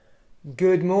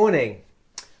Good morning.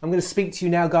 I'm going to speak to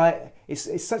you now, guy.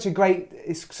 It's so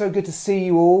good to see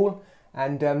you all,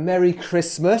 and Merry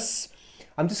Christmas.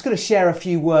 I'm just going to share a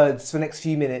few words for the next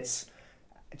few minutes,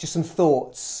 just some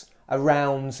thoughts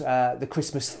around the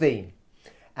Christmas theme.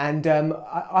 And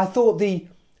I thought the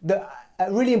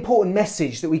a really important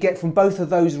message that we get from both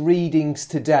of those readings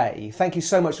today. Thank you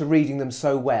so much for reading them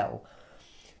so well.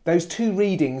 Those two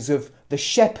readings of the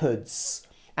shepherds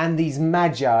and these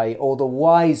magi, or the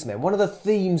wise men. One of the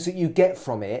themes that you get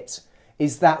from it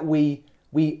is that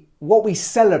what we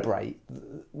celebrate,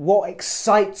 what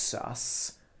excites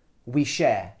us, we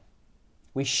share.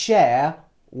 We share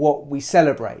what we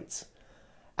celebrate.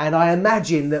 And I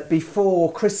imagine that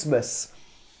before Christmas,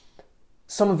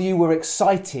 some of you were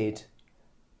excited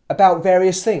about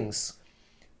various things.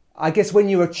 I guess when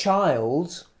you're a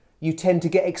child, you tend to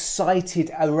get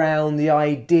excited around the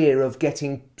idea of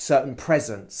getting certain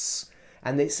presents,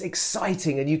 and it's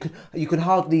exciting, and you can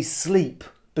hardly sleep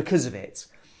because of it.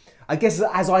 I guess that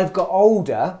as I've got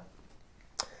older,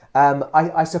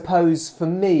 I suppose for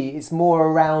me it's more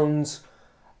around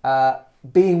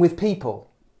being with people,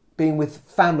 being with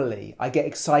family. I get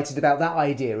excited about that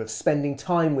idea of spending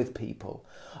time with people.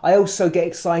 I also get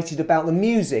excited about the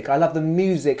music. I love the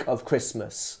music of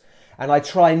Christmas. And I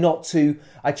try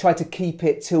to keep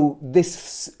it till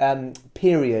this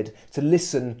period to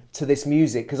listen to this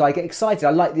music, because I get excited. I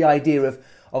like the idea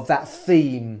of that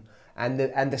theme and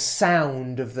the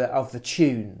sound of the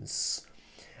tunes.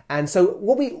 And so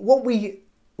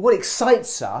what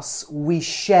excites us, we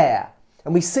share.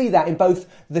 And we see that in both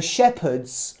the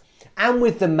shepherds and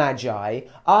with the magi.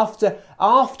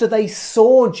 After they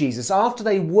saw Jesus, after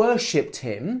they worshipped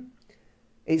him,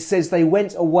 it says they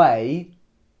went away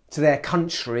to their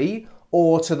country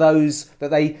or to those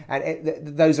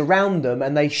those around them,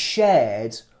 and they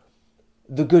shared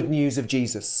the good news of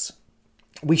Jesus.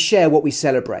 We share what we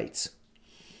celebrate.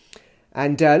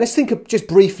 And let's think just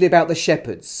briefly about the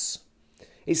shepherds.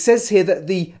 It says here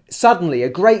that suddenly a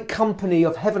great company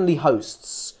of heavenly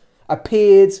hosts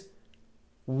appeared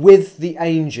with the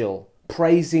angel,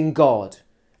 praising God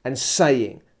and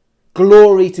saying,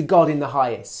 "Glory to God in the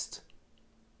highest,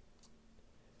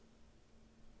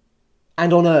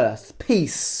 and on earth,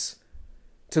 peace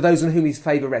to those on whom his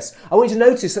favour rests." I want you to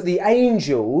notice that the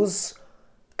angels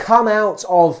come out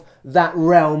of that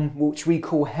realm which we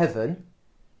call heaven,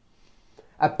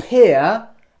 appear,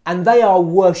 and they are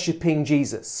worshipping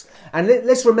Jesus. And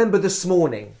let's remember this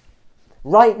morning,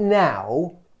 right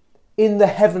now, in the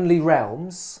heavenly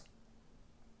realms,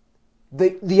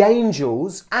 the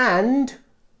angels and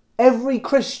every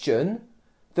Christian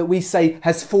that we say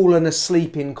has fallen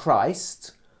asleep in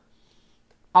Christ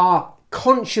are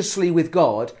consciously with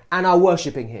God and are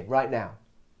worshipping him right now.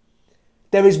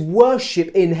 There is worship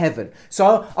in heaven.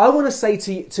 So I want to say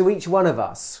to each one of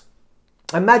us,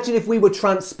 imagine if we were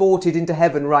transported into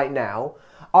heaven right now.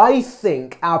 I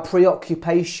think our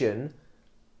preoccupation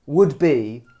would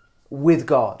be with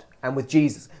God and with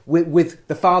Jesus, with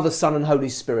the Father, Son and Holy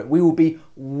Spirit. We will be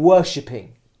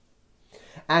worshipping.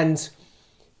 And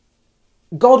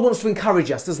God wants to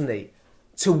encourage us, doesn't he?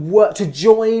 To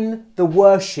join the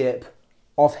worship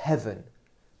of heaven,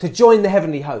 to join the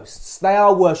heavenly hosts. They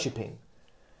are worshipping.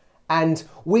 And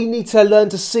we need to learn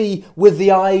to see with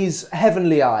the eyes,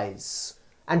 heavenly eyes,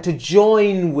 and to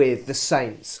join with the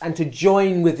saints and to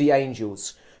join with the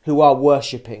angels who are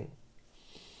worshipping.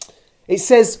 It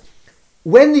says,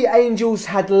 when the angels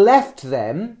had left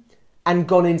them and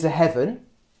gone into heaven,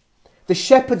 the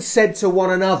shepherds said to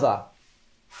one another,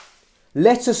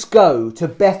 "Let us go to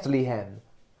Bethlehem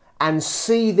and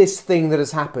see this thing that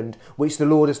has happened, which the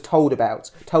Lord has told us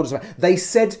about." They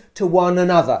said to one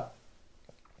another.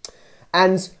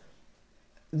 And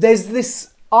there's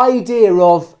this idea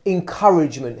of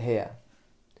encouragement here.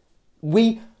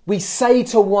 We say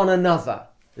to one another,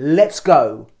 let's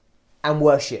go and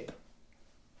worship.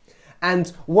 And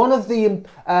one of the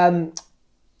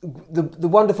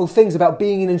wonderful things about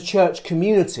being in a church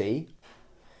community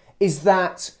is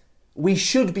that we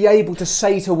should be able to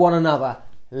say to one another,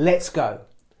 let's go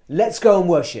and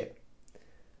worship.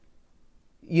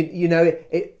 You know,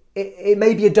 it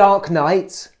may be a dark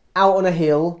night out on a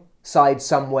hillside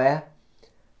somewhere.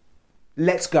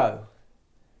 Let's go.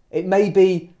 It may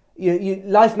be,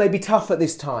 life may be tough at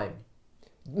this time.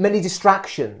 Many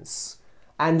distractions.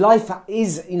 And life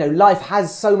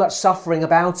has so much suffering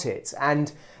about it,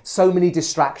 and so many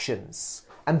distractions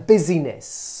and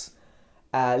busyness.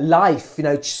 Life,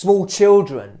 small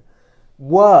children,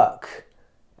 work.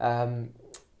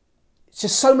 It's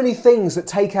just so many things that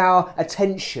take our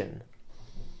attention.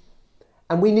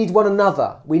 And we need one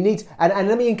another. And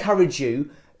let me encourage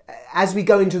you, as we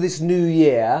go into this new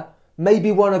year,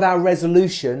 maybe one of our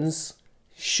resolutions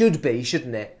should be,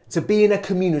 shouldn't it, to be in a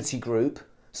community group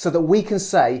so that we can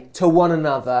say to one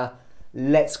another,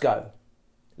 let's go.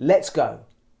 Let's go.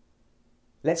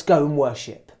 Let's go and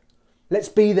worship. Let's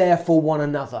be there for one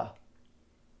another.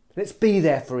 Let's be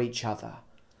there for each other.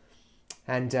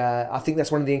 And I think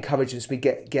that's one of the encouragements we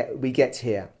get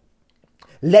here.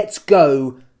 Let's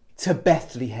go to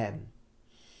Bethlehem.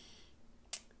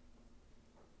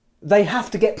 They have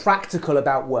to get practical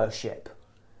about worship.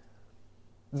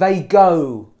 They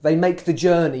make the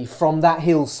journey from that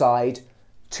hillside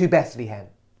to Bethlehem.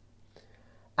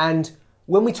 And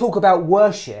when we talk about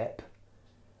worship,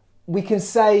 we can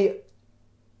say,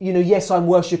 yes, I'm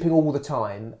worshipping all the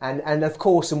time. And of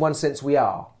course, in one sense, we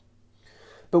are.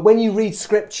 But when you read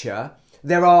scripture,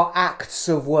 there are acts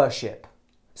of worship.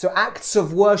 So acts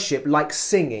of worship like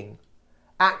singing,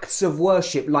 acts of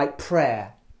worship like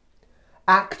prayer,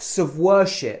 acts of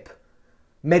worship,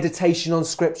 meditation on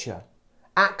scripture,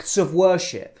 acts of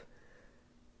worship,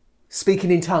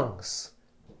 speaking in tongues,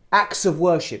 acts of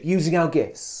worship, using our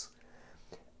gifts.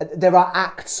 There are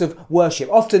acts of worship,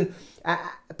 often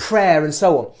prayer and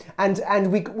so on.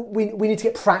 And we need to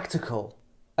get practical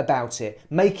about it,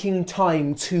 making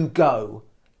time to go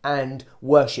and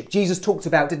worship. Jesus talked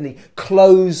about, didn't he?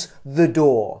 Close the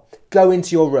door. Go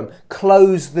into your room.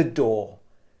 Close the door.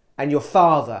 And your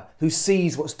Father, who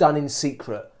sees what's done in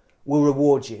secret, will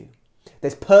reward you.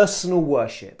 There's personal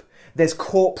worship. There's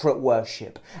corporate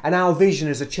worship. And our vision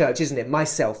as a church, isn't it?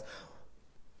 Myself,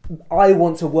 I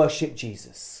want to worship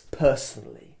Jesus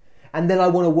personally. And then I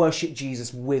want to worship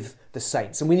Jesus with the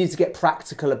saints. And we need to get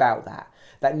practical about that.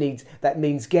 That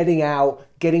means getting out,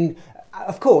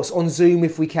 of course, on Zoom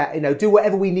if we can, do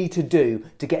whatever we need to do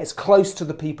to get as close to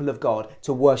the people of God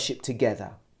to worship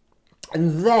together.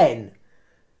 And then,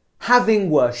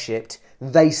 having worshipped,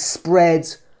 they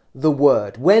spread the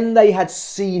word. When they had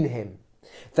seen him,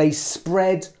 they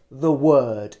spread the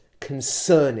word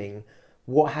concerning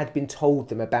what had been told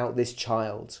them about this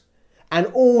child. And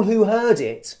all who heard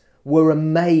it were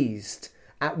amazed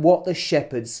at what the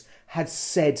shepherds had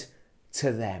said to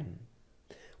them.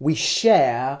 We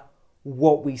share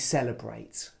what we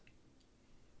celebrate.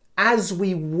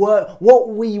 What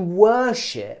we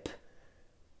worship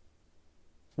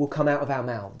will come out of our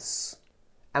mouths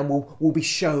and will be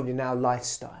shown in our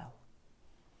lifestyle.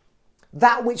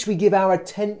 That which we give our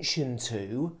attention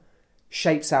to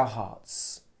shapes our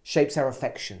hearts, shapes our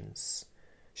affections,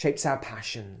 shapes our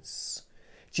passions.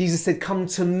 Jesus said, "Come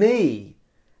to me,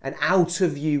 and out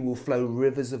of you will flow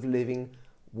rivers of living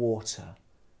water."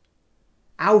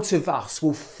 Out of us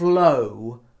will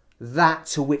flow that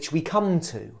to which we come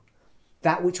to,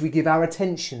 that which we give our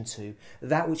attention to,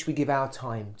 that which we give our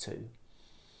time to.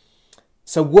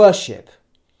 So worship,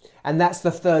 and that's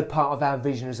the third part of our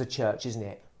vision as a church, isn't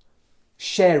it?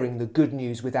 Sharing the good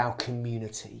news with our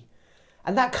community.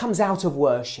 And that comes out of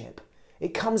worship.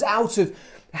 It comes out of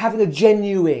having a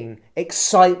genuine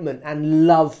excitement and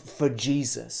love for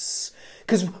Jesus.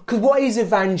 Because what is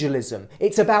evangelism?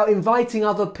 It's about inviting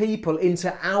other people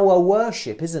into our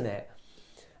worship, isn't it?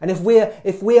 And if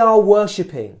we are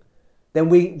worshipping, then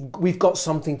we've got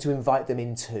something to invite them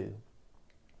into.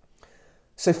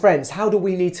 So friends, how do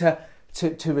we need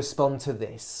to respond to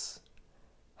this?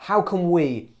 How can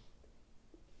we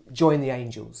join the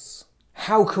angels?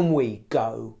 How can we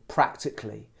go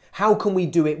practically? How can we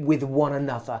do it with one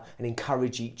another and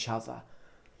encourage each other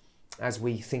as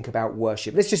we think about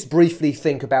worship? Let's just briefly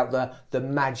think about the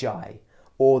Magi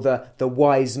or the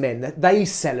wise men that they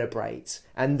celebrate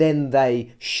and then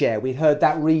they share. We heard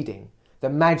that reading. The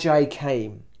Magi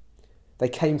came. They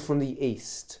came from the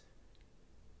east.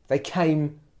 They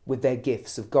came with their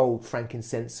gifts of gold,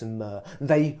 frankincense and myrrh.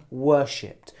 They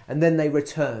worshipped and then they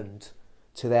returned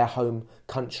to their home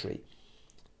country.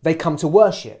 They come to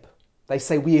worship. They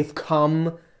say, "We have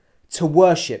come to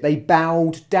worship." They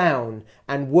bowed down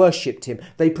and worshipped him.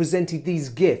 They presented these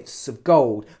gifts of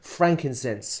gold,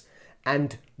 frankincense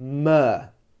and myrrh.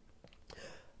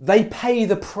 They pay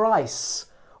the price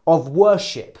of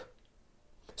worship.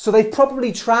 So they've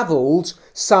probably travelled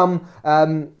some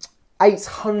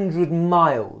 800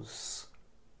 miles,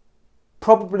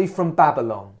 probably from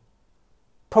Babylon,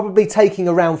 probably taking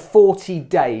around 40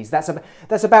 days. That's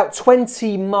about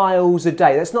 20 miles a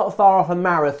day. That's not far off a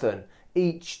marathon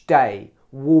each day,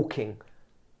 walking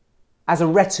as a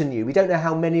retinue. We don't know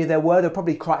how many there were. They're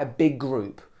probably quite a big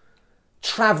group.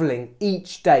 Travelling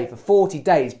each day for 40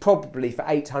 days, probably for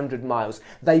 800 miles.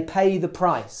 They pay the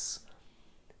price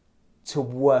to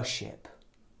worship.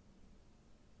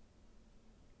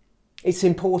 It's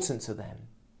important to them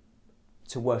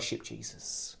to worship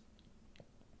Jesus.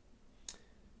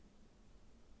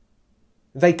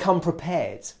 they come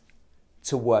prepared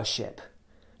to worship.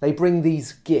 They bring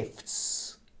these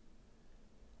gifts.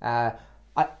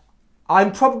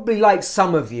 I'm probably like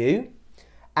some of you,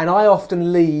 and I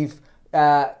often leave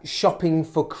shopping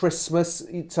for Christmas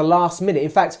to last minute. In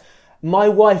fact, my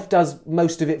wife does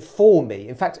most of it for me.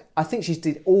 In fact, I think she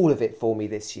did all of it for me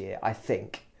this year, I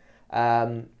think.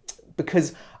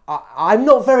 Because I'm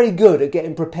not very good at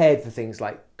getting prepared for things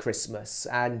like Christmas.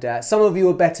 And some of you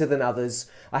are better than others.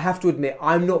 I have to admit,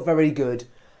 I'm not very good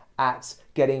at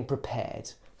getting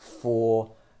prepared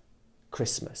for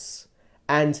Christmas.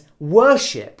 And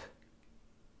worship,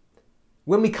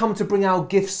 when we come to bring our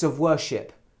gifts of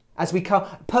worship, as we come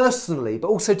personally, but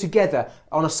also together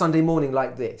on a Sunday morning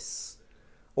like this,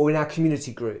 or in our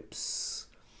community groups,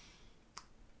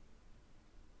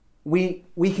 we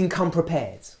can come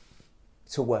prepared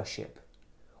to worship.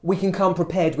 We can come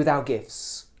prepared with our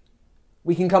gifts.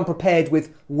 We can come prepared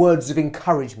with words of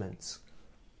encouragement.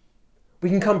 We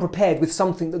can come prepared with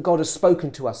something that God has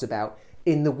spoken to us about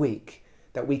in the week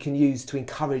that we can use to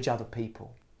encourage other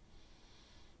people.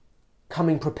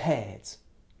 Coming prepared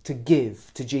to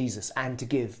give to Jesus and to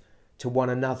give to one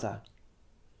another.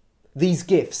 These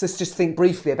gifts, let's just think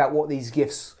briefly about what these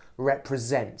gifts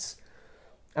represent.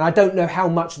 And I don't know how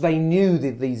much they knew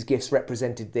that these gifts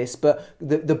represented this, but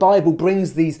the Bible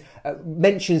brings these,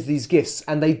 mentions these gifts,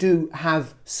 and they do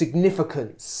have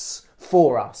significance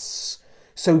for us.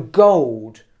 So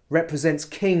gold represents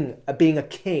being a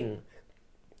king.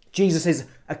 Jesus is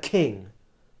a king.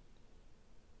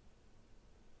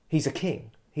 He's a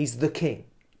king. He's the king.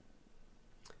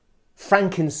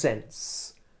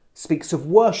 Frankincense speaks of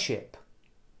worship,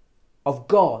 of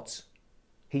God.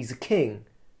 He's a king.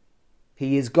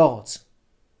 He is God.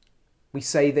 We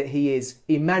say that he is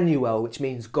Emmanuel, which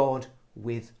means God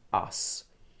with us.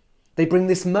 They bring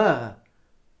this myrrh,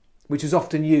 which is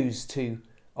often used in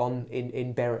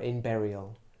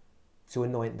burial to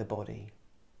anoint the body.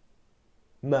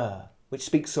 Myrrh, which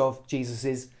speaks of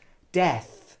Jesus'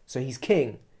 death. So he's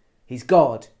king, he's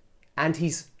God, and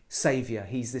he's Saviour.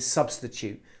 He's this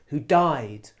substitute who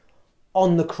died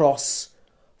on the cross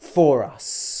for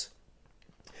us.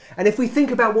 And if we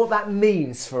think about what that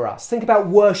means for us, think about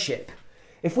worship.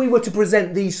 If we were to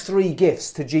present these three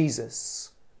gifts to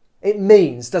Jesus, it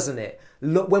means, doesn't it?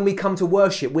 Look, when we come to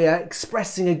worship, we are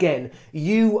expressing again,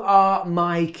 you are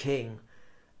my King,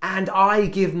 and I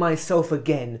give myself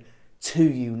again to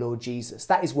you, Lord Jesus.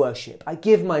 That is worship. I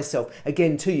give myself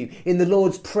again to you. In the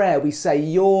Lord's Prayer, we say,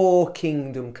 your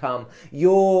kingdom come,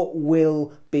 your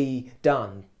will be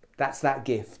done. That's that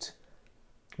gift.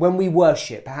 When we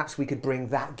worship, perhaps we could bring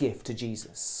that gift to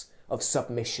Jesus of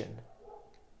submission.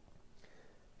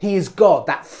 He is God,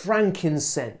 that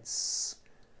frankincense.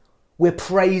 We're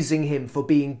praising him for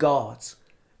being God,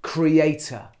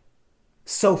 creator,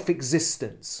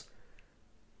 self-existence,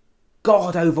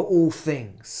 God over all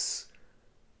things,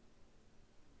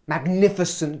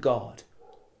 magnificent God,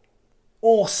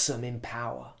 awesome in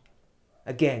power.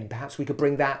 Again, perhaps we could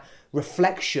bring that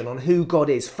reflection on who God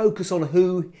is, focus on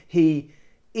who he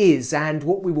is, and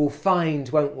what we will find,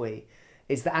 won't we,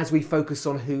 is that as we focus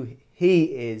on who he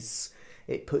is,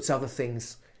 it puts other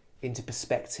things into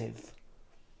perspective.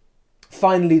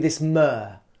 Finally, this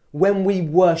myrrh. When we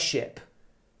worship,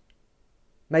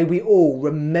 may we all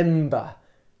remember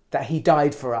that he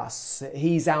died for us, that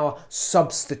he's our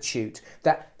substitute,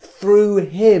 that through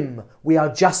him we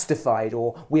are justified,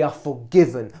 or we are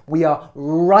forgiven, we are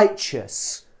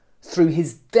righteous through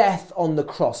his death on the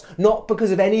cross, not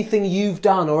because of anything you've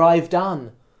done or I've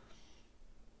done.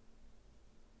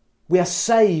 We are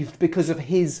saved because of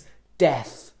his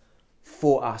death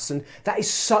for us, and that is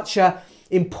such an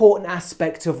important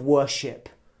aspect of worship.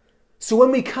 So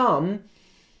when we come,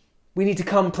 we need to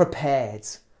come prepared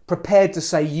to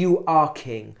say, you are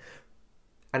King,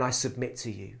 and I submit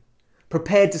to you.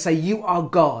 Prepared to say, you are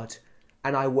God,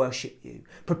 and I worship you.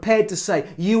 Prepared to say,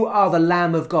 you are the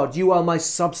Lamb of God. You are my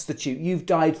substitute. You've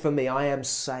died for me. I am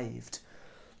saved.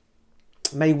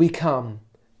 May we come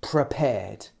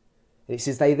prepared. And it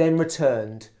says they then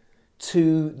returned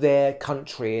to their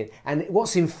country. And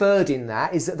what's inferred in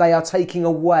that is that they are taking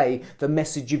away the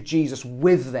message of Jesus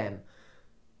with them,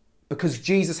 because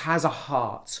Jesus has a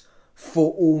heart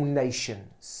for all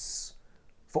nations,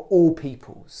 for all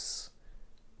peoples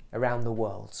around the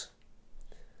world.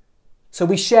 So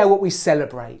we share what we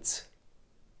celebrate.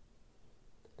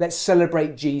 Let's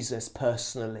celebrate Jesus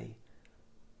personally.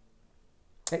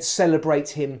 Let's celebrate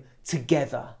him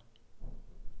together.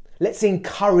 Let's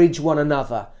encourage one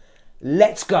another.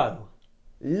 Let's go.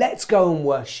 Let's go and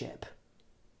worship.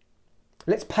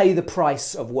 Let's pay the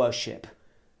price of worship.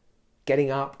 Getting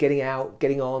up, getting out,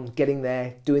 getting on, getting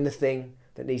there, doing the thing,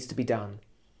 that needs to be done.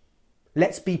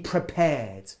 Let's be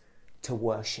prepared to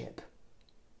worship.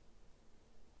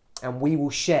 And we will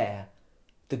share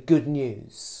the good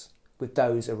news with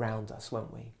those around us,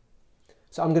 won't we?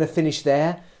 So I'm going to finish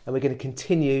there, and we're going to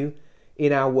continue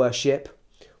in our worship.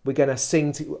 We're going to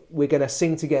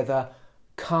sing together,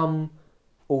 "Come,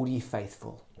 all ye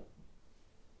faithful."